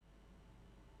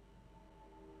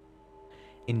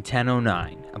In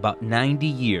 1009, about 90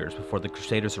 years before the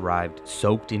Crusaders arrived,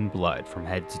 soaked in blood from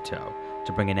head to toe,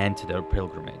 to bring an end to their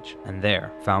pilgrimage, and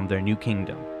there found their new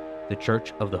kingdom, the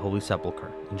Church of the Holy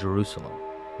Sepulchre in Jerusalem,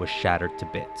 was shattered to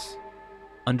bits.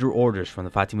 Under orders from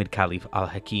the Fatimid Caliph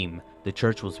al-Hakim, the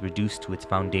church was reduced to its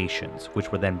foundations,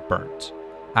 which were then burnt.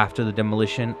 After the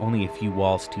demolition, only a few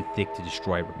walls too thick to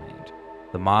destroy remained.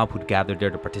 The mob who'd gathered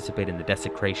there to participate in the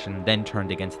desecration then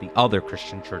turned against the other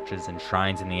Christian churches and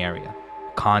shrines in the area.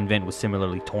 A convent was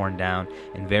similarly torn down,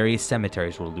 and various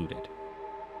cemeteries were looted.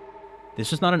 This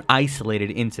was not an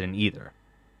isolated incident either.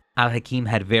 Al-Hakim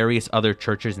had various other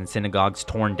churches and synagogues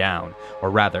torn down, or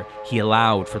rather, he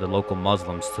allowed for the local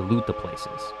Muslims to loot the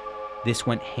places. This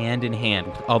went hand in hand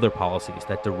with other policies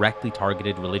that directly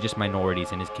targeted religious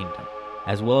minorities in his kingdom,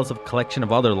 as well as a collection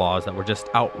of other laws that were just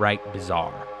outright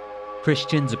bizarre.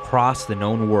 Christians across the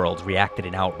known world reacted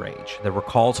in outrage. There were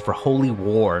calls for holy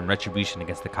war and retribution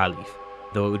against the Caliph,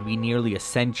 though it would be nearly a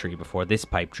century before this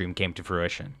pipe dream came to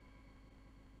fruition.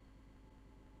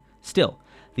 Still,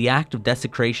 the act of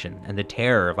desecration and the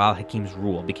terror of al-Hakim's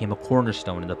rule became a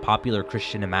cornerstone in the popular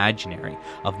Christian imaginary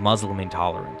of Muslim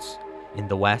intolerance. In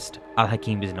the West,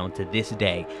 al-Hakim is known to this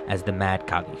day as the Mad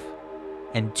Caliph.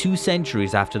 And 2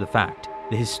 centuries after the fact,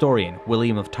 the historian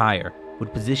William of Tyre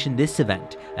would position this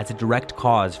event as a direct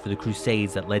cause for the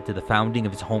Crusades that led to the founding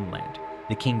of his homeland,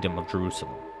 the Kingdom of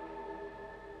Jerusalem.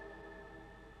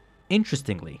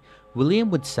 Interestingly, William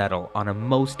would settle on a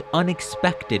most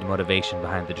unexpected motivation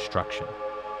behind the destruction.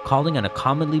 Calling on a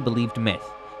commonly believed myth,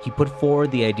 he put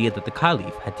forward the idea that the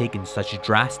Caliph had taken such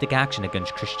drastic action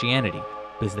against Christianity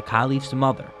because the Caliph's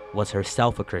mother was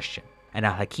herself a Christian, and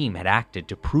al-Hakim had acted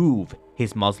to prove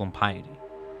his Muslim piety.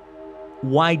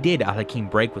 Why did al-Hakim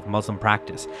break with Muslim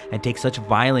practice and take such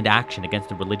violent action against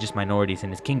the religious minorities in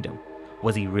his kingdom?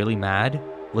 Was he really mad?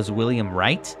 Was William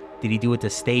right? Did he do it to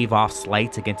stave off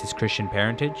slights against his Christian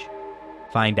parentage?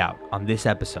 Find out on this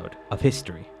episode of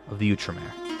History of the Outremer.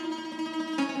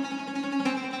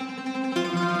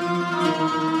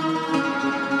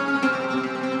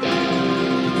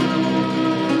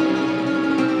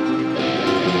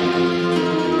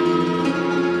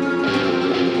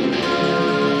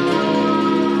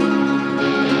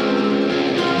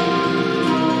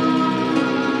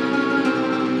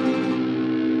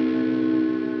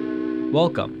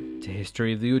 Welcome to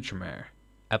History of the Outremer,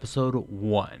 Episode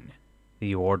 1,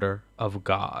 The Order of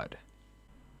God.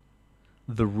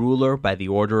 The ruler by the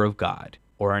Order of God,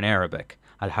 or in Arabic,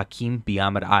 Al-Hakim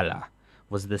bi-Amr Allah,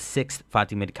 was the 6th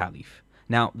Fatimid Caliph.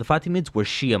 Now, the Fatimids were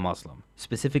Shia Muslim,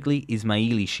 specifically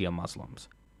Ismaili Shia Muslims.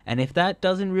 And if that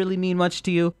doesn't really mean much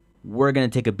to you, we're going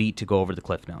to take a beat to go over the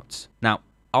cliff notes. Now,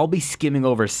 I'll be skimming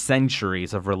over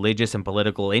centuries of religious and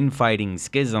political infighting,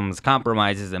 schisms,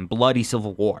 compromises, and bloody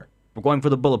civil war. We're going for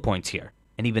the bullet points here,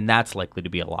 and even that's likely to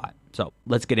be a lot. So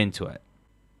let's get into it.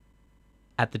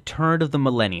 At the turn of the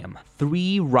millennium,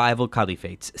 3 rival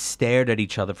caliphates stared at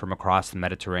each other from across the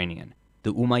Mediterranean.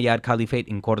 The Umayyad Caliphate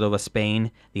in Cordoba,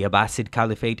 Spain, the Abbasid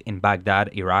Caliphate in Baghdad,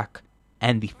 Iraq,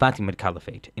 and the Fatimid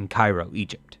Caliphate in Cairo,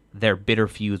 Egypt. Their bitter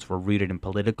feuds were rooted in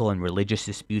political and religious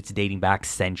disputes dating back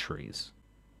centuries.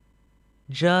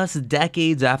 Just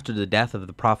decades after the death of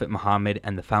the Prophet Muhammad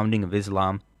and the founding of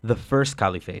Islam, the first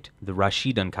caliphate, the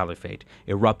Rashidun Caliphate,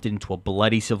 erupted into a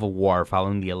bloody civil war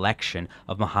following the election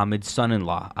of Muhammad's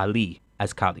son-in-law, Ali,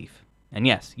 as caliph. And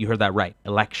yes, you heard that right,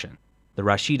 election. The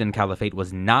Rashidun Caliphate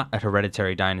was not a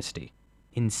hereditary dynasty.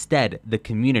 Instead, the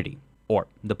community, or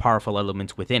the powerful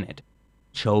elements within it,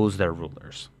 chose their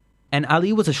rulers. And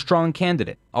Ali was a strong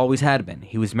candidate, always had been.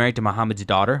 He was married to Muhammad's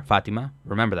daughter, Fatima,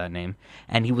 remember that name,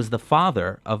 and he was the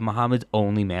father of Muhammad's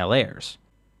only male heirs.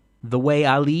 The way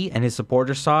Ali and his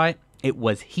supporters saw it, it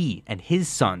was he and his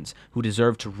sons who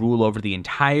deserved to rule over the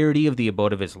entirety of the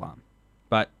abode of Islam.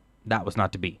 But that was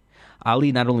not to be.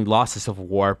 Ali not only lost the civil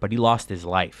war, but he lost his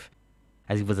life,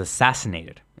 as he was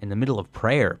assassinated in the middle of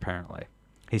prayer, apparently.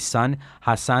 His son,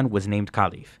 Hassan, was named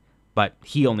caliph, but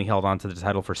he only held on to the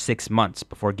title for 6 months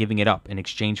before giving it up in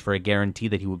exchange for a guarantee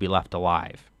that he would be left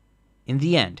alive. In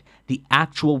the end, the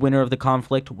actual winner of the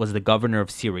conflict was the governor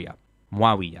of Syria,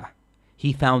 Muawiyah.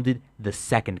 He founded the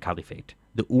second caliphate,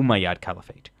 the Umayyad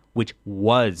Caliphate, which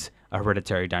was a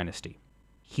hereditary dynasty.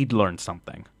 He'd learned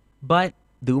something. But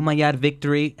the Umayyad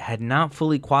victory had not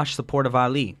fully quashed support of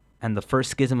Ali, and the first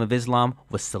schism of Islam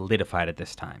was solidified at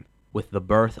this time, with the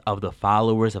birth of the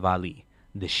followers of Ali,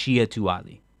 the Shia to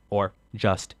Ali, or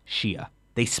just Shia.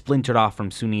 They splintered off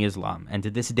from Sunni Islam, and to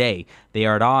this day, they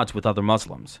are at odds with other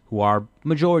Muslims, who are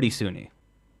majority Sunni.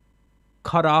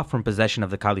 Cut off from possession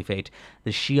of the caliphate, the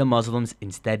Shia Muslims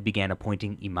instead began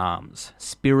appointing imams,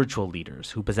 spiritual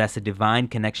leaders who possess a divine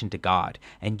connection to God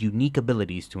and unique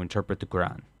abilities to interpret the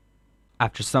Quran.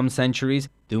 After some centuries,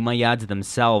 the Umayyads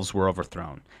themselves were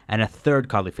overthrown, and a third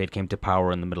caliphate came to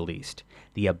power in the Middle East,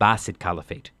 the Abbasid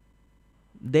Caliphate.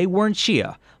 They weren't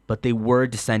Shia, but they were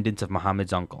descendants of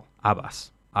Muhammad's uncle,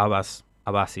 Abbas.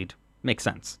 Abbasid, makes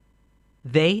sense.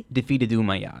 They defeated the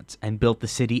Umayyads and built the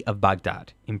city of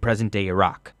Baghdad, in present-day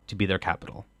Iraq, to be their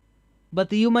capital. But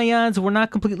the Umayyads were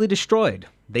not completely destroyed.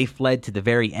 They fled to the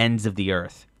very ends of the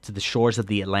earth, to the shores of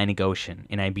the Atlantic Ocean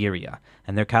in Iberia,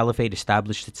 and their caliphate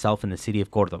established itself in the city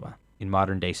of Córdoba, in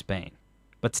modern-day Spain.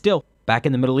 But still, back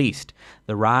in the Middle East,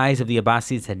 the rise of the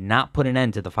Abbasids had not put an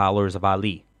end to the followers of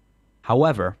Ali.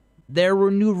 However, there were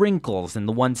new wrinkles in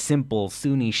the once simple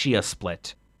Sunni-Shia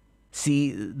split.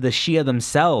 See, the Shia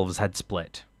themselves had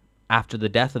split. After the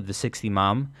death of the sixth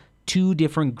Imam, two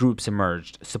different groups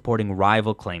emerged, supporting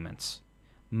rival claimants.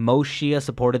 Most Shia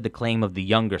supported the claim of the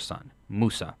younger son,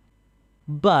 Musa.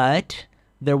 But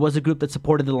there was a group that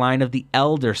supported the line of the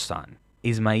elder son,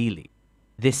 Ismaili.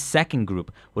 This second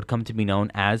group would come to be known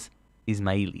as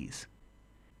Ismailis.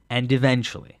 And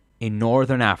eventually, in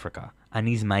northern Africa, an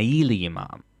Ismaili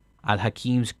Imam,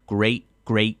 Al-Hakim's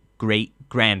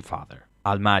great-great-great-grandfather,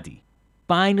 Al-Mahdi,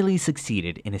 finally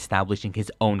succeeded in establishing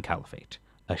his own caliphate,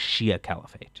 a Shia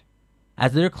caliphate.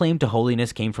 As their claim to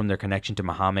holiness came from their connection to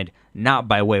Muhammad, not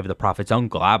by way of the Prophet's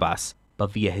uncle Abbas,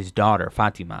 but via his daughter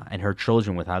Fatima and her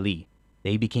children with Ali,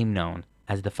 they became known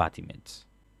as the Fatimids.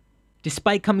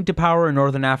 Despite coming to power in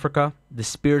northern Africa, the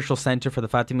spiritual center for the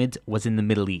Fatimids was in the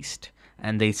Middle East,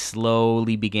 and they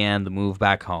slowly began the move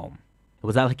back home. It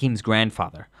was Al-Hakim's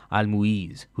grandfather,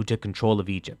 Al-Mu'iz, who took control of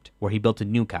Egypt, where he built a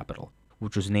new capital,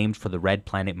 which was named for the red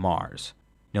planet Mars,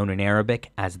 known in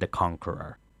Arabic as the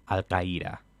Conqueror,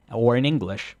 Al-Qaeda, or in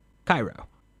English, Cairo.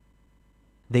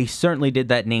 They certainly did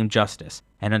that name justice,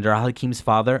 and under Al-Hakim's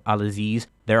father, Al-Aziz,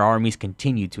 their armies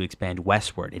continued to expand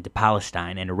westward into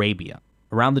Palestine and Arabia.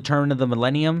 Around the turn of the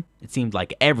millennium, it seemed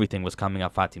like everything was coming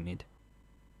up Fatimid.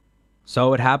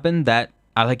 So it happened that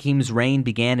Al-Hakim's reign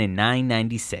began in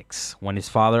 996, when his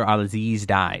father Al-Aziz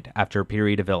died after a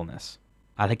period of illness.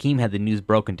 Al-Hakim had the news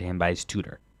broken to him by his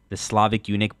tutor, the Slavic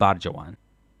eunuch Barjawan.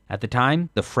 At the time,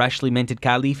 the freshly minted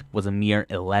caliph was a mere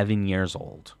 11 years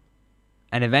old.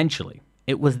 And eventually,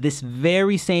 it was this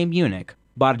very same eunuch,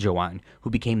 Barjawan, who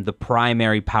became the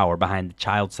primary power behind the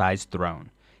child-sized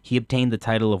throne. He obtained the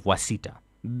title of Wasita,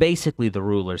 basically the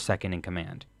ruler's second in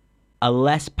command. A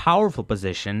less powerful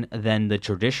position than the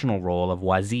traditional role of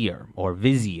wazir or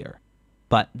vizier.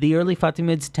 But the early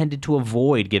Fatimids tended to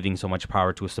avoid giving so much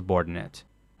power to a subordinate.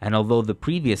 And although the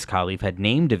previous caliph had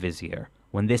named a vizier,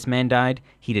 when this man died,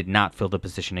 he did not fill the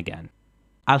position again.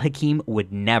 Al-Hakim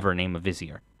would never name a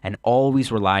vizier, and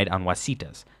always relied on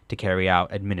wasitas to carry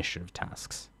out administrative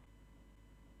tasks.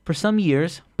 For some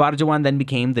years, Barjawan then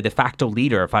became the de facto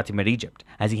leader of Fatimid Egypt,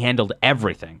 as he handled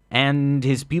everything, and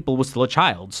his pupil was still a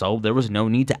child, so there was no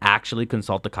need to actually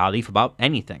consult the caliph about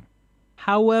anything.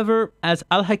 However, as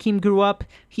Al-Hakim grew up,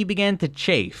 he began to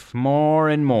chafe more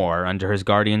and more under his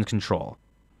guardian's control.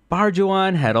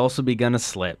 Barjawan had also begun to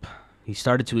slip. He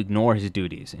started to ignore his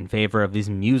duties in favor of his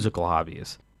musical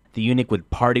hobbies. The eunuch would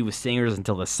party with singers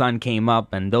until the sun came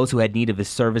up, and those who had need of his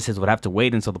services would have to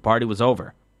wait until the party was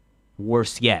over.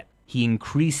 Worse yet, he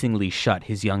increasingly shut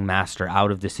his young master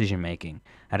out of decision-making,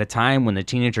 at a time when the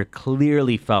teenager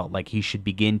clearly felt like he should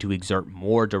begin to exert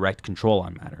more direct control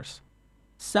on matters.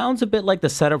 Sounds a bit like the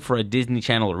setup for a Disney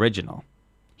Channel original.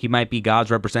 He might be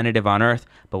God's representative on Earth,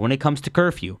 but when it comes to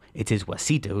curfew, it's his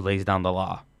wasita who lays down the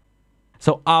law.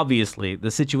 So obviously,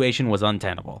 the situation was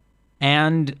untenable,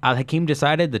 and Al-Hakim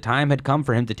decided the time had come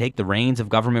for him to take the reins of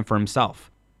government for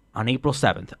himself. On April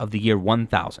 7th of the year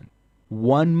 1000,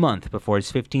 1 month before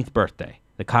his 15th birthday,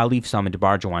 the caliph summoned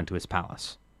Barjawan to his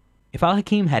palace. If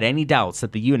Al-Hakim had any doubts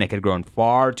that the eunuch had grown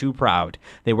far too proud,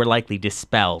 they were likely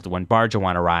dispelled when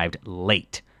Barjawan arrived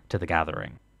late to the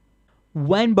gathering.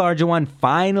 When Barjawan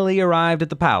finally arrived at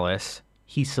the palace,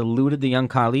 he saluted the young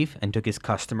caliph and took his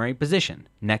customary position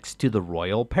next to the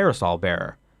royal parasol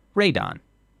bearer, Raydan.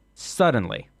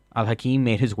 Suddenly, Al-Hakim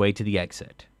made his way to the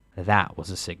exit. That was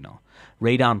a signal.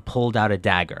 Raydan pulled out a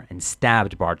dagger and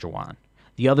stabbed Barjawan.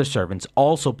 The other servants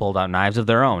also pulled out knives of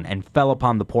their own and fell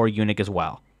upon the poor eunuch as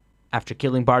well. After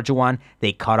killing Barjawan,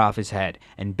 they cut off his head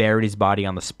and buried his body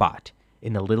on the spot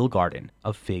in the little garden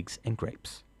of figs and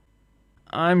grapes.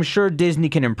 I'm sure Disney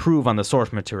can improve on the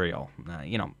source material.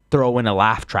 Throw in a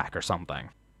laugh track or something.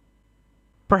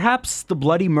 Perhaps the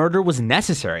bloody murder was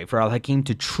necessary for Al-Hakim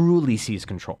to truly seize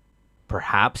control.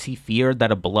 Perhaps he feared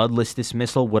that a bloodless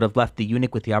dismissal would have left the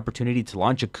eunuch with the opportunity to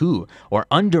launch a coup or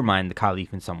undermine the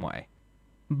caliph in some way.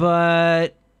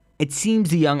 But it seems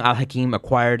the young al-Hakim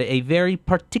acquired a very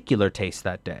particular taste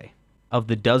that day. Of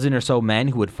the dozen or so men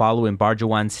who would follow in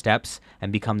Barjawan's steps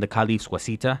and become the caliph's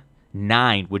wasita,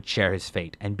 9 would share his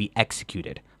fate and be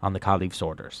executed on the caliph's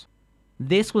orders.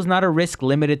 This was not a risk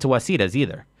limited to wasitas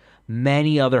either.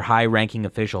 Many other high-ranking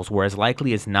officials were as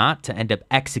likely as not to end up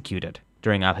executed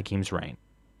during al-Hakim's reign.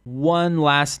 One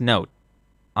last note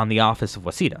on the office of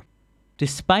wasita.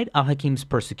 Despite al-Hakim's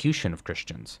persecution of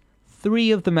Christians, 3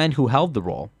 of the men who held the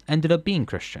role ended up being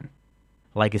Christian.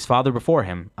 Like his father before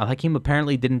him, al-Hakim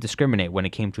apparently didn't discriminate when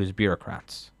it came to his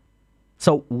bureaucrats.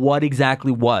 So what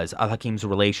exactly was al-Hakim's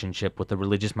relationship with the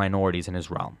religious minorities in his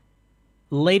realm?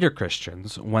 Later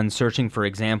Christians, when searching for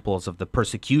examples of the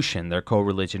persecution their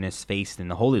co-religionists faced in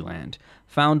the Holy Land,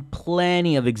 found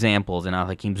plenty of examples in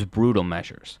al-Hakim's brutal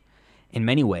measures. In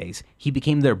many ways, he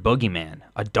became their boogeyman,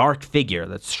 a dark figure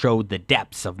that showed the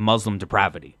depths of Muslim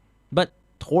depravity. But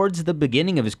towards the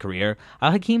beginning of his career,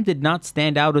 al-Hakim did not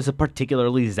stand out as a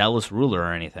particularly zealous ruler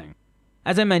or anything.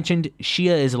 As I mentioned,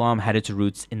 Shia Islam had its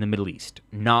roots in the Middle East,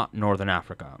 not Northern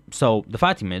Africa, so the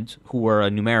Fatimids, who were a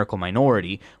numerical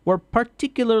minority, were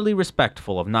particularly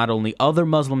respectful of not only other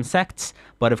Muslim sects,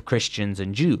 but of Christians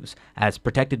and Jews, as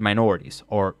protected minorities,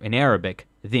 or in Arabic,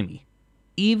 dhimmi.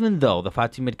 Even though the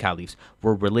Fatimid caliphs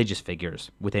were religious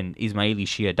figures within Ismaili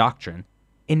Shia doctrine,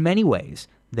 in many ways,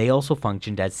 they also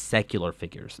functioned as secular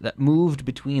figures that moved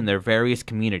between their various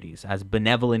communities as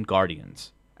benevolent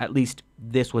guardians. At least,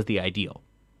 this was the ideal.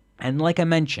 And like I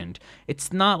mentioned,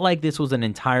 it's not like this was an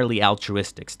entirely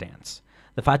altruistic stance.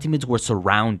 The Fatimids were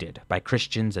surrounded by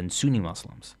Christians and Sunni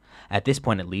Muslims. At this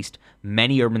point at least,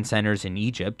 many urban centers in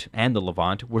Egypt and the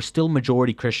Levant were still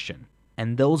majority Christian,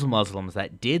 and those Muslims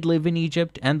that did live in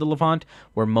Egypt and the Levant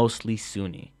were mostly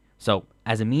Sunni. So,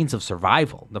 as a means of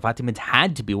survival, the Fatimids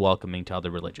had to be welcoming to other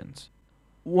religions.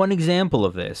 One example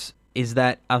of this is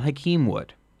that al-Hakim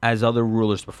would, as other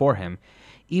rulers before him,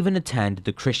 even attend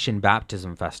the Christian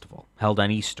baptism festival held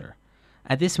on Easter.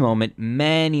 At this moment,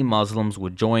 many Muslims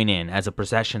would join in as a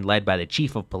procession led by the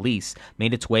chief of police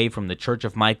made its way from the Church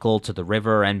of Michael to the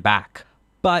river and back.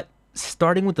 But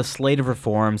starting with the Slate of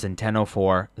Reforms in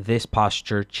 1004, this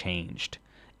posture changed.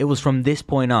 It was from this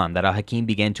point on that al-Hakim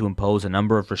began to impose a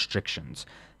number of restrictions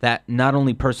that not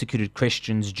only persecuted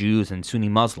Christians, Jews, and Sunni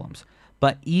Muslims,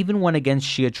 but even went against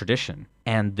Shia tradition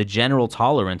and the general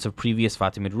tolerance of previous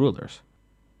Fatimid rulers.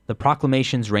 The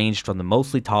proclamations ranged from the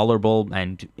mostly tolerable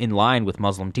and in line with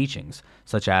Muslim teachings,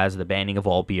 such as the banning of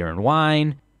all beer and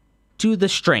wine, to the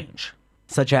strange,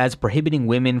 such as prohibiting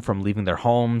women from leaving their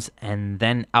homes and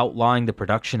then outlawing the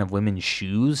production of women's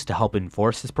shoes to help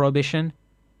enforce this prohibition,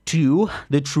 to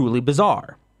the truly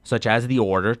bizarre, such as the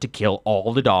order to kill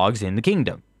all the dogs in the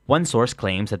kingdom. One source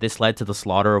claims that this led to the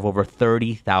slaughter of over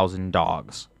 30,000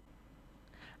 dogs.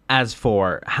 As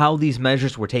for how these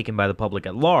measures were taken by the public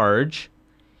at large,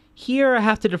 here I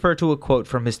have to defer to a quote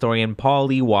from historian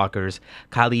Paul E. Walker's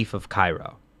Caliph of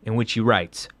Cairo, in which he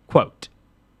writes, quote,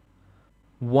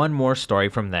 "One more story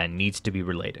from then needs to be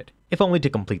related, if only to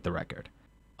complete the record.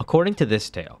 According to this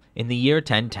tale, in the year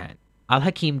 1010,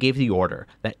 al-Hakim gave the order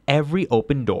that every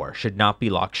open door should not be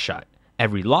locked shut,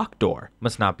 every locked door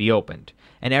must not be opened,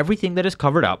 and everything that is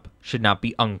covered up should not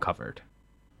be uncovered.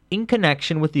 In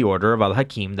connection with the order of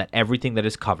al-Hakim that everything that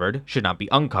is covered should not be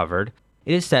uncovered,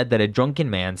 it is said that a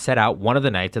drunken man set out one of the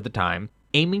nights at the time,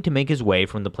 aiming to make his way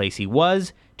from the place he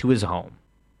was to his home.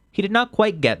 He did not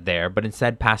quite get there, but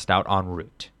instead passed out en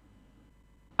route.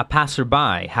 A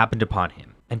passerby happened upon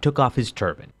him, and took off his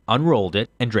turban, unrolled it,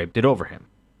 and draped it over him.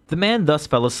 The man thus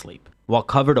fell asleep, while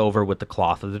covered over with the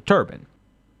cloth of the turban.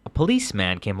 A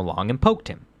policeman came along and poked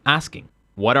him, asking,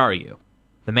 'What are you?'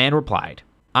 The man replied,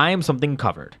 'I am something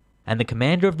covered, and the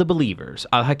commander of the believers,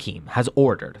 al-Hakim, has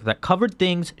ordered that covered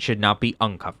things should not be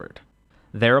uncovered.'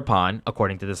 Thereupon,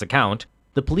 according to this account,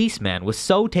 the policeman was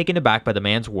so taken aback by the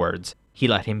man's words, he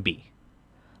let him be.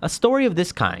 A story of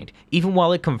this kind, even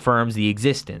while it confirms the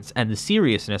existence and the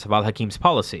seriousness of al-Hakim's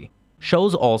policy,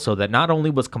 shows also that not only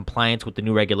was compliance with the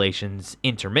new regulations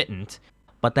intermittent,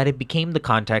 but that it became the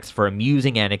context for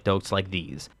amusing anecdotes like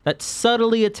these, that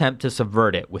subtly attempt to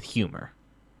subvert it with humor.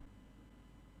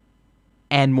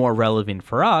 And more relevant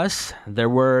for us, there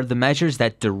were the measures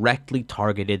that directly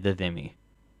targeted the dhimmi.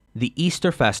 The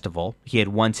Easter festival he had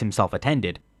once himself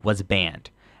attended was banned,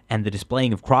 and the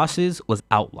displaying of crosses was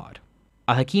outlawed.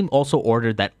 Al-Hakim also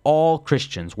ordered that all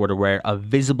Christians were to wear a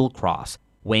visible cross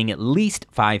weighing at least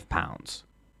 5 pounds.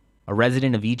 A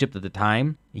resident of Egypt at the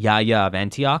time, Yahya of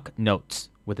Antioch, notes,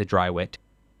 with a dry wit,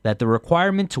 that the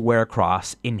requirement to wear a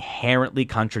cross inherently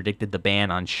contradicted the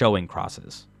ban on showing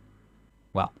crosses.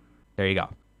 Well, there you go.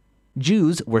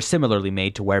 Jews were similarly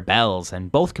made to wear bells,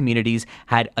 and both communities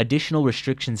had additional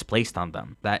restrictions placed on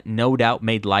them that no doubt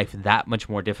made life that much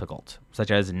more difficult,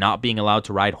 such as not being allowed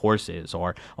to ride horses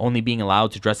or only being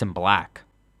allowed to dress in black.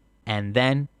 And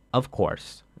then, of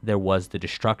course, there was the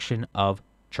destruction of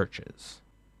churches.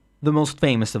 The most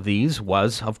famous of these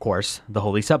was, of course, the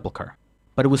Holy Sepulchre,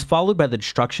 but it was followed by the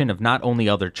destruction of not only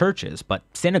other churches, but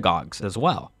synagogues as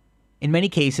well. In many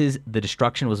cases, the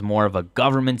destruction was more of a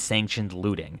government-sanctioned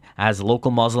looting, as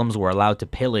local Muslims were allowed to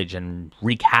pillage and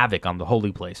wreak havoc on the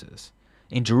holy places.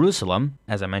 In Jerusalem,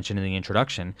 as I mentioned in the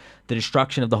introduction, the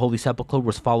destruction of the Holy Sepulchre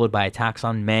was followed by attacks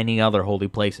on many other holy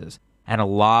places, and a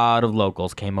lot of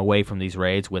locals came away from these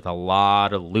raids with a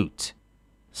lot of loot.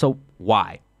 So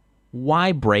why?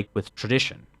 Why break with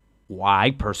tradition? Why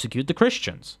persecute the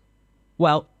Christians?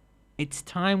 Well, it's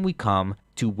time we come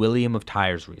to William of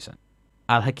Tyre's reason.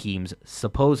 Al-Hakim's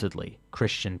supposedly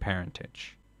Christian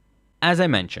parentage. As I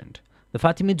mentioned, the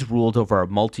Fatimids ruled over a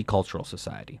multicultural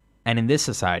society, and in this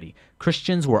society,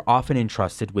 Christians were often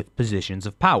entrusted with positions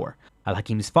of power.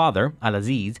 Al-Hakim's father,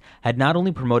 Al-Aziz, had not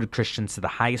only promoted Christians to the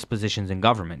highest positions in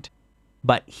government,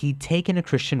 but he'd taken a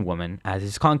Christian woman as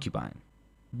his concubine.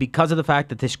 Because of the fact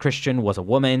that this Christian was a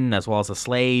woman as well as a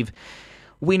slave,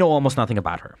 we know almost nothing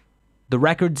about her. The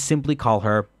records simply call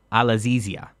her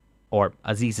Al-Azizia, or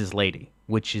Aziz's lady,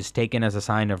 which is taken as a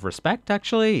sign of respect,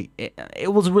 actually.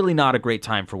 It was really not a great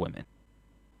time for women.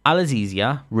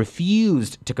 Al-Azizia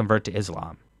refused to convert to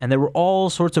Islam, and there were all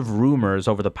sorts of rumors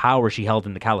over the power she held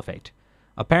in the caliphate.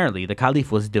 Apparently, the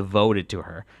caliph was devoted to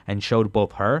her and showed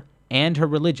both her and her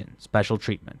religion special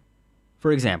treatment.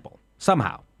 For example,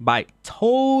 somehow, by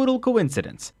total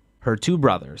coincidence, her two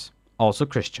brothers, also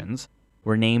Christians,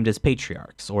 were named as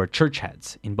patriarchs or church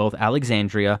heads in both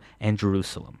Alexandria and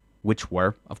Jerusalem, which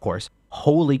were, of course,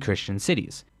 holy Christian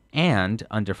cities and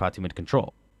under Fatimid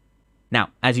control. Now,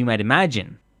 as you might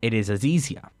imagine, it is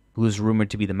Azizia who is rumored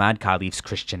to be the Mad Caliph's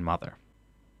Christian mother.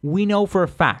 We know for a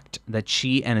fact that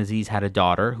she and Aziz had a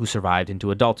daughter who survived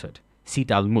into adulthood,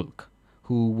 Sit al-Mulk,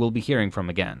 who we'll be hearing from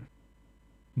again.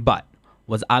 But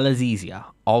was Al-Azizia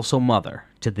also mother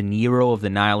to the Nero of the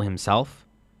Nile himself?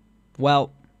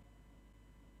 Well,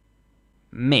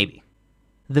 maybe.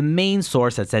 The main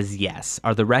source that says yes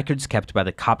are the records kept by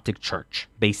the Coptic Church,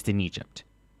 based in Egypt,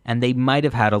 and they might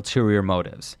have had ulterior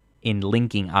motives in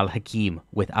linking Al-Hakim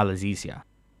with Al-Azizia,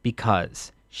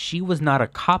 because she was not a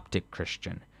Coptic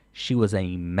Christian, she was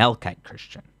a Melkite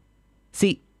Christian.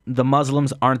 See, the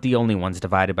Muslims aren't the only ones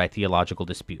divided by theological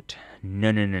dispute.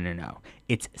 No.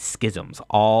 It's schisms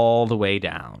all the way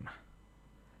down.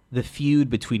 The feud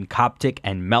between Coptic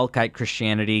and Melkite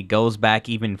Christianity goes back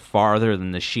even farther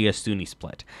than the Shia-Sunni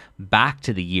split, back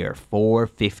to the year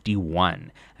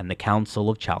 451 and the Council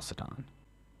of Chalcedon.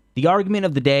 The argument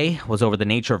of the day was over the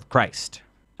nature of Christ.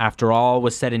 After all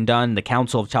was said and done, the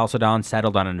Council of Chalcedon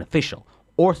settled on an official,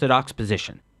 orthodox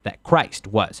position that Christ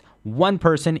was one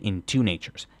person in two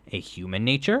natures, a human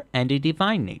nature and a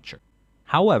divine nature.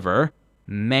 However,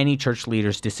 many church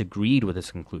leaders disagreed with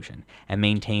this conclusion and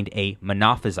maintained a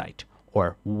monophysite,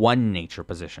 or one-nature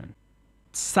position.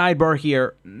 Sidebar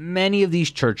here, many of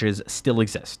these churches still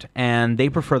exist, and they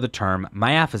prefer the term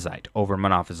miaphysite over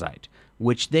monophysite,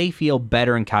 which they feel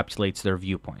better encapsulates their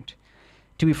viewpoint.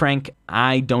 To be frank,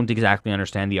 I don't exactly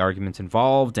understand the arguments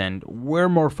involved, and we're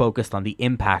more focused on the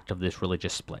impact of this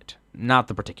religious split, not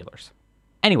the particulars.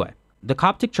 Anyway, the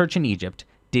Coptic Church in Egypt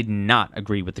did not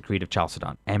agree with the Creed of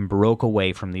Chalcedon and broke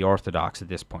away from the Orthodox at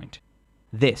this point.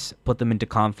 This put them into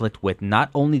conflict with not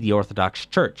only the Orthodox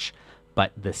Church,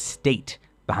 but the state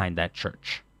behind that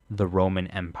church, the Roman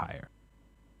Empire.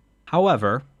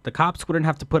 However, the Copts wouldn't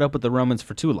have to put up with the Romans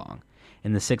for too long.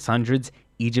 In the 600s,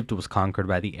 Egypt was conquered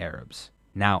by the Arabs.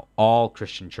 Now all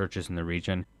Christian churches in the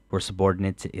region were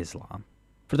subordinate to Islam.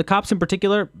 For the Copts in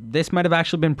particular, this might have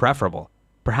actually been preferable,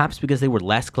 perhaps because they were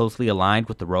less closely aligned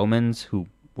with the Romans, who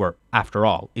were, after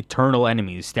all, eternal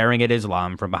enemies staring at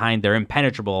Islam from behind their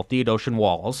impenetrable Theodosian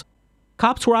walls.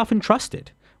 Copts were often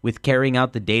trusted with carrying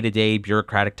out the day-to-day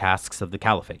bureaucratic tasks of the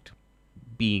caliphate,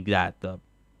 being that the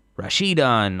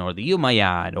Rashidun or the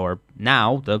Umayyad or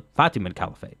now the Fatimid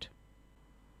Caliphate.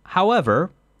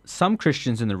 However, some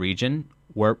Christians in the region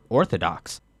were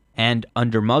Orthodox, and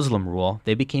under Muslim rule,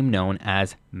 they became known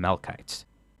as Melkites.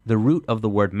 The root of the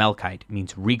word Melkite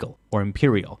means regal or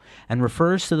imperial and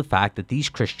refers to the fact that these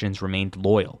Christians remained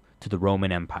loyal to the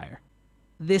Roman Empire.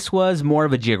 This was more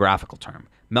of a geographical term.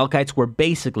 Melkites were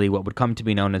basically what would come to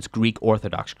be known as Greek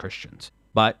Orthodox Christians,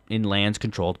 but in lands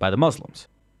controlled by the Muslims.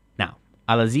 Now,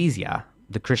 Al-Azizia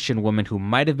the Christian woman who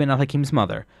might have been al-Hakim's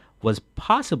mother, was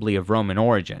possibly of Roman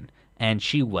origin, and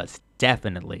she was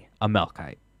definitely a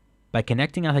Melkite. By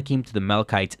connecting al-Hakim to the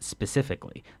Melkites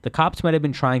specifically, the Copts might have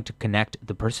been trying to connect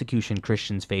the persecution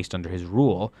Christians faced under his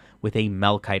rule with a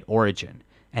Melkite origin,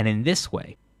 and in this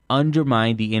way,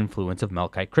 undermine the influence of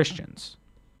Melkite Christians.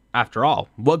 After all,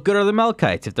 what good are the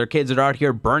Melkites if their kids are out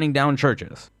here burning down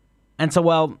churches? And so,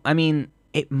 well,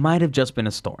 it might have just been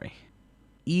a story.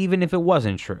 Even if it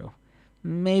wasn't true,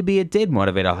 maybe it did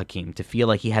motivate al-Hakim to feel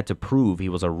like he had to prove he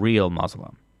was a real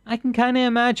Muslim. I can kind of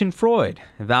imagine Freud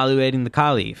evaluating the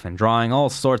Caliph and drawing all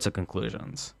sorts of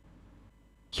conclusions.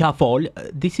 Yafol,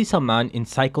 this is a man in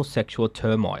psychosexual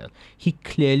turmoil. He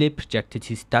clearly projected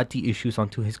his daddy issues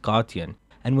onto his guardian,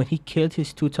 and when he killed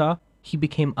his tutor, he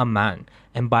became a man,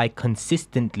 and by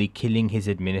consistently killing his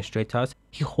administrators,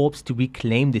 he hopes to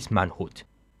reclaim this manhood.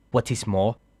 What is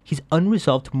more, his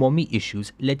unresolved mommy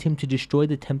issues led him to destroy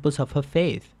the temples of her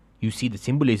faith. You see the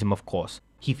symbolism, of course.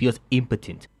 He feels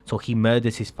impotent, so he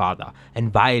murders his father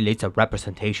and violates a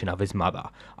representation of his mother,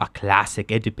 a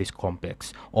classic Oedipus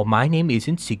complex, or my name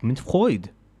isn't Sigmund Freud.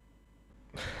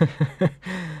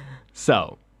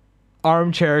 So,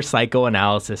 armchair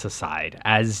psychoanalysis aside,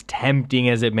 as tempting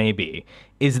as it may be,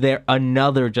 is there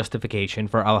another justification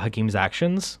for al-Hakim's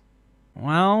actions?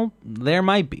 Well, there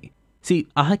might be. See,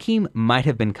 al-Hakim might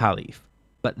have been Caliph,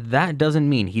 but that doesn't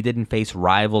mean he didn't face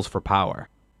rivals for power.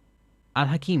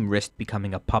 Al-Hakim risked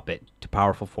becoming a puppet to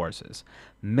powerful forces,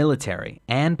 military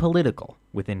and political,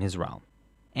 within his realm.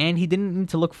 And he didn't need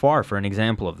to look far for an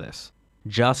example of this.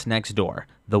 Just next door,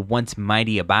 the once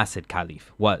mighty Abbasid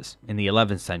Caliph was, in the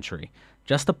 11th century,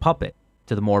 just a puppet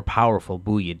to the more powerful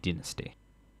Buyid dynasty.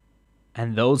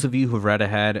 And those of you who've read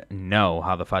ahead know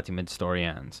how the Fatimid story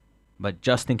ends. But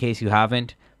just in case you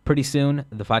haven't, pretty soon,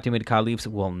 the Fatimid Caliphs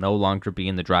will no longer be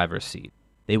in the driver's seat.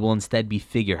 They will instead be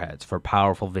figureheads for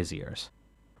powerful viziers.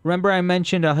 Remember I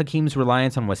mentioned al-Hakim's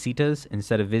reliance on wasitas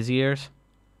instead of viziers?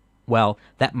 Well,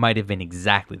 that might have been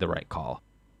exactly the right call.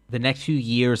 The next few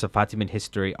years of Fatimid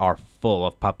history are full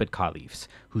of puppet caliphs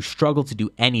who struggle to do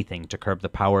anything to curb the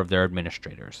power of their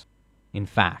administrators. In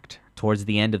fact, towards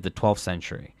the end of the 12th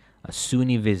century, a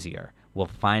Sunni vizier will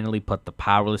finally put the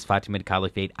powerless Fatimid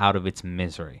Caliphate out of its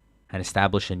misery and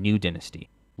establish a new dynasty,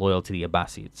 loyal to the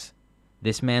Abbasids.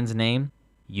 This man's name?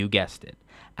 You guessed it.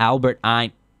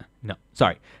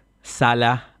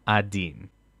 Salah ad-Din,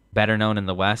 better known in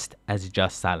the West as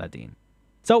just Saladin.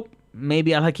 So,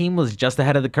 maybe al-Hakim was just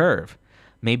ahead of the curve.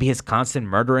 Maybe his constant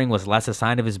murdering was less a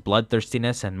sign of his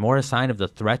bloodthirstiness and more a sign of the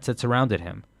threats that surrounded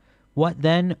him. What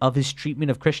then of his treatment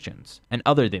of Christians and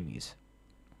other dhimmis?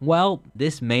 Well,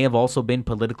 this may have also been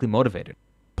politically motivated,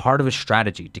 part of a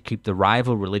strategy to keep the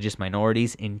rival religious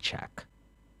minorities in check.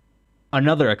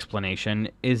 Another explanation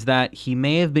is that he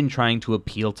may have been trying to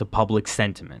appeal to public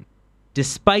sentiment.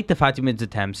 Despite the Fatimids'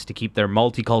 attempts to keep their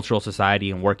multicultural society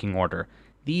in working order,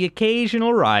 the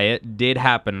occasional riot did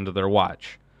happen under their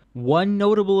watch. One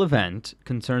notable event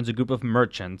concerns a group of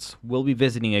merchants we'll be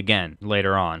visiting again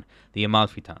later on, the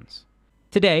Amalfitans.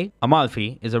 Today,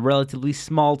 Amalfi is a relatively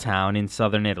small town in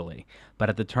southern Italy, but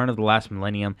at the turn of the last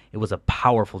millennium, it was a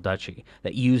powerful duchy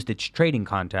that used its trading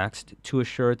contacts to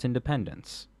assure its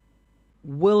independence.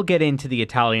 We'll get into the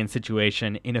Italian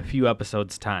situation in a few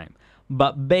episodes' time,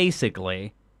 but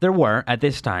basically, there were, at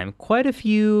this time, quite a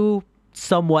few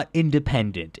somewhat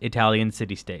independent Italian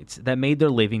city-states that made their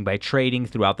living by trading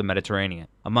throughout the Mediterranean.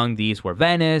 Among these were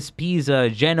Venice, Pisa,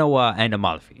 Genoa, and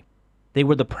Amalfi. They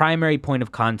were the primary point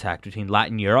of contact between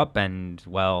Latin Europe and,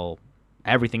 well,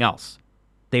 everything else.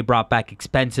 They brought back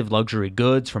expensive luxury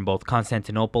goods from both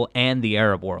Constantinople and the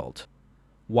Arab world.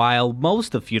 While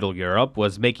most of feudal Europe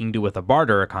was making do with a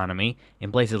barter economy,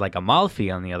 in places like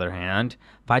Amalfi, on the other hand,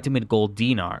 Fatimid gold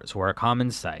dinars were a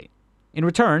common sight. In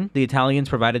return, the Italians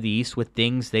provided the East with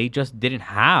things they just didn't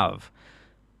have.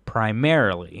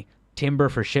 Primarily, timber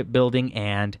for shipbuilding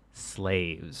and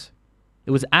slaves.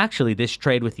 It was actually this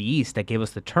trade with the East that gave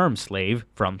us the term slave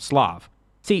from Slav.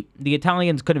 See, the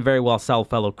Italians couldn't very well sell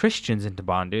fellow Christians into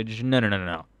bondage.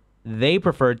 No. They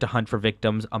preferred to hunt for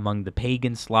victims among the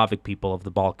pagan Slavic people of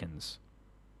the Balkans.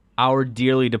 Our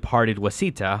dearly departed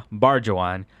Wasita,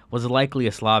 Barjawan, was likely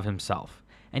a Slav himself,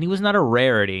 and he was not a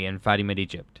rarity in Fatimid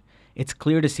Egypt. It's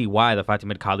clear to see why the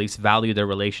Fatimid caliphs valued their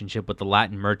relationship with the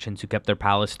Latin merchants who kept their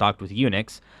palace stocked with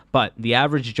eunuchs, but the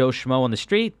average Joe Schmo on the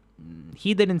street,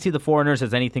 he didn't see the foreigners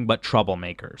as anything but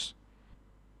troublemakers.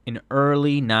 In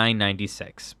early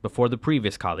 996, before the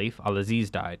previous caliph,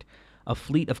 Al-Aziz, died, a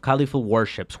fleet of caliphal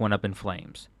warships went up in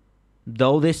flames.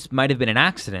 Though this might have been an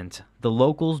accident, the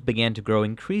locals began to grow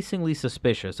increasingly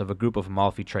suspicious of a group of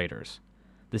Amalfi traders.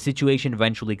 The situation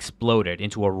eventually exploded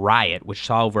into a riot which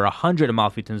saw over 100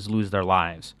 Amalfitans lose their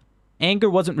lives. Anger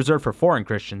wasn't reserved for foreign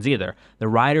Christians either. The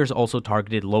rioters also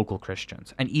targeted local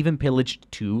Christians and even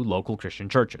pillaged 2 local Christian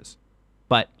churches.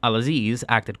 But Al-Aziz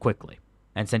acted quickly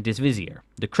and sent his vizier,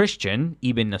 the Christian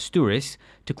Ibn Nasturis,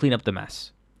 to clean up the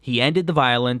mess. He ended the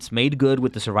violence, made good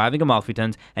with the surviving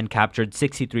Amalfitans, and captured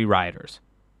 63 rioters.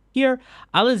 Here,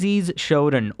 Al-Aziz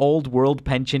showed an old-world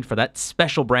penchant for that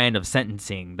special brand of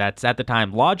sentencing that's at the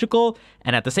time logical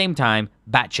and at the same time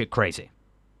batshit crazy.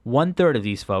 1/3 of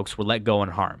these folks were let go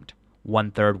unharmed.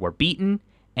 1/3 were beaten,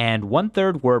 and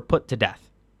 1/3 were put to death.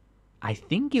 I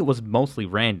think it was mostly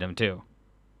random, too.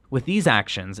 With these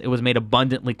actions, it was made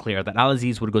abundantly clear that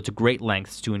Al-Aziz would go to great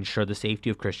lengths to ensure the safety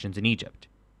of Christians in Egypt.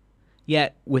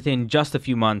 Yet, within just a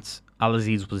few months,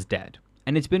 Al-Aziz was dead,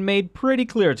 and it's been made pretty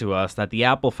clear to us that the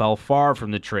apple fell far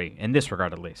from the tree, in this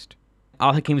regard at least.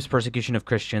 Al-Hakim's persecution of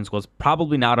Christians was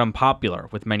probably not unpopular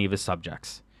with many of his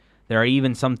subjects. There are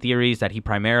even some theories that he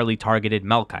primarily targeted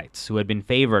Melkites, who had been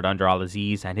favored under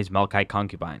Al-Aziz and his Melkite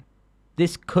concubine.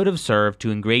 This could have served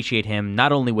to ingratiate him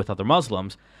not only with other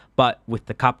Muslims, but with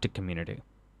the Coptic community.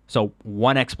 So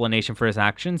one explanation for his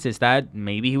actions is that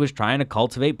maybe he was trying to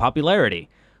cultivate popularity.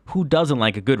 Who doesn't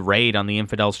like a good raid on the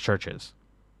infidels' churches?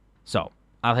 So,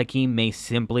 Al-Hakim may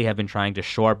simply have been trying to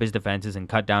shore up his defenses and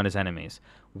cut down his enemies.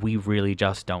 We really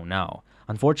just don't know.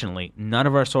 Unfortunately, none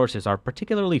of our sources are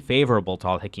particularly favorable to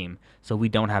Al-Hakim, so we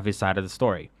don't have his side of the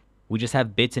story. We just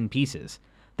have bits and pieces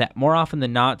that more often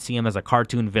than not see him as a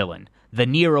cartoon villain, the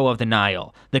Nero of the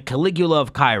Nile, the Caligula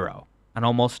of Cairo, an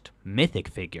almost mythic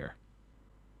figure.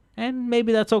 And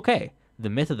maybe that's okay. The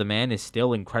myth of the man is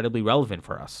still incredibly relevant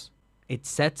for us. It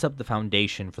sets up the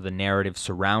foundation for the narrative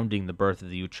surrounding the birth of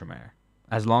the Outremer.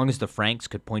 As long as the Franks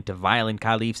could point to violent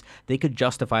caliphs, they could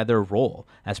justify their role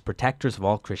as protectors of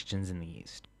all Christians in the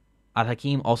East.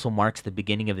 Al-Hakim also marks the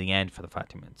beginning of the end for the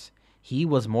Fatimids. He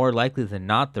was more likely than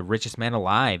not the richest man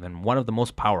alive and one of the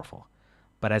most powerful.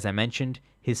 But as I mentioned,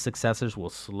 his successors will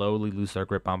slowly lose their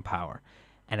grip on power.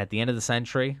 And at the end of the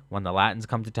century, when the Latins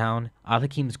come to town,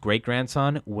 Al-Hakim's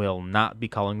great-grandson will not be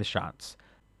calling the shots.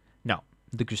 No,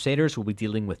 the Crusaders will be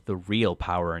dealing with the real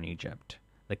power in Egypt,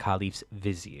 the Caliph's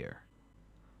vizier.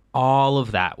 All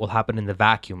of that will happen in the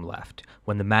vacuum left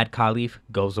when the Mad Caliph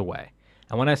goes away.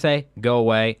 And when I say go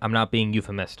away, I'm not being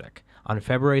euphemistic. On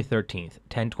February 13th,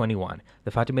 1021,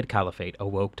 the Fatimid Caliphate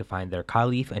awoke to find their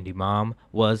Caliph and Imam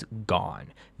was gone,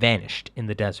 vanished in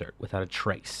the desert without a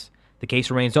trace. The case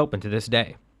remains open to this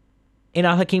day. In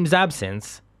Al-Hakim's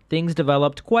absence, things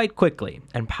developed quite quickly,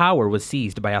 and power was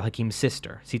seized by Al-Hakim's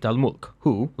sister, Sit al-Mulk,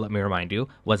 who, let me remind you,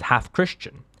 was half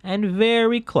Christian, and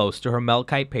very close to her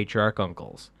Melkite patriarch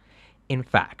uncles. In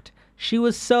fact, she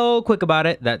was so quick about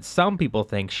it that some people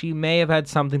think she may have had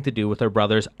something to do with her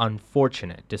brother's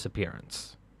unfortunate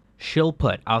disappearance. She'll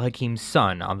put Al-Hakim's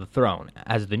son on the throne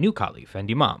as the new Caliph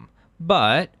and Imam,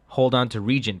 but hold on to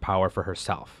regent power for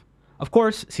herself. Of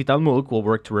course, Sit al-Mulk will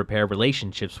work to repair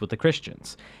relationships with the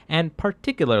Christians, and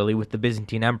particularly with the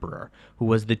Byzantine emperor, who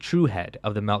was the true head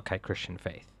of the Melkite Christian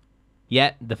faith.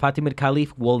 Yet, the Fatimid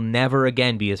Caliph will never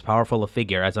again be as powerful a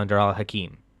figure as under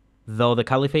Al-Hakim. Though the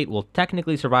Caliphate will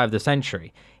technically survive the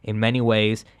century, in many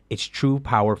ways, its true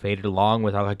power faded along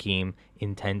with Al-Hakim in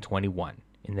 1021,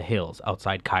 in the hills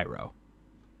outside Cairo.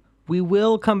 We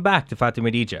will come back to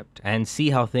Fatimid Egypt and see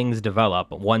how things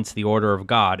develop once the Order of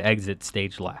God exits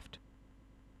stage left.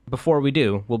 Before we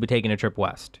do, we'll be taking a trip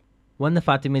west. When the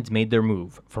Fatimids made their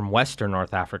move from western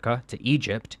North Africa to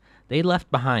Egypt, they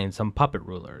left behind some puppet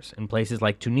rulers in places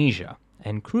like Tunisia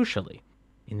and, crucially,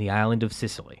 in the island of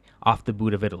Sicily, off the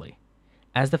boot of Italy.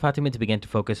 As the Fatimids began to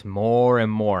focus more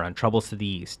and more on troubles to the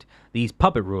east, these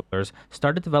puppet rulers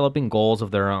started developing goals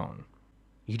of their own.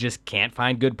 You just can't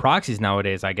find good proxies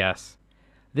nowadays, I guess.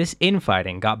 This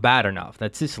infighting got bad enough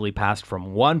that Sicily passed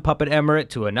from one puppet emirate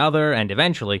to another and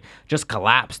eventually just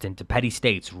collapsed into petty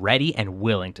states ready and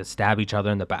willing to stab each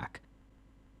other in the back.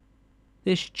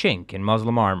 This chink in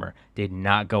Muslim armor did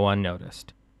not go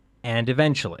unnoticed. And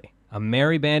eventually, a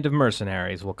merry band of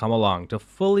mercenaries will come along to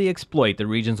fully exploit the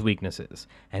region's weaknesses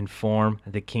and form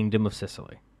the Kingdom of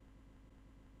Sicily.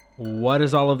 What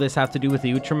does all of this have to do with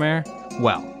the Outremer?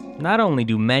 Well, not only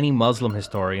do many Muslim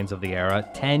historians of the era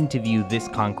tend to view this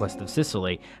conquest of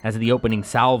Sicily as the opening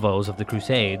salvos of the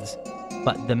Crusades,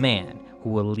 but the man who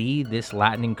will lead this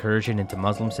Latin incursion into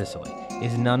Muslim Sicily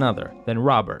is none other than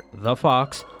Robert the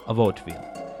Fox of Hauteville.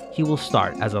 He will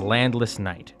start as a landless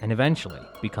knight and eventually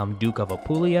become Duke of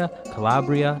Apulia,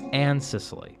 Calabria, and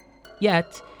Sicily.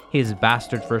 Yet, his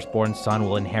bastard firstborn son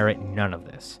will inherit none of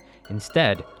this.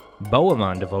 Instead,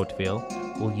 Bohemond de Vauteville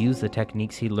will use the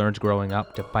techniques he learned growing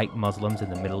up to fight Muslims in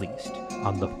the Middle East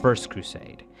on the First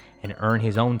Crusade and earn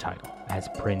his own title as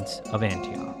Prince of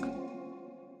Antioch.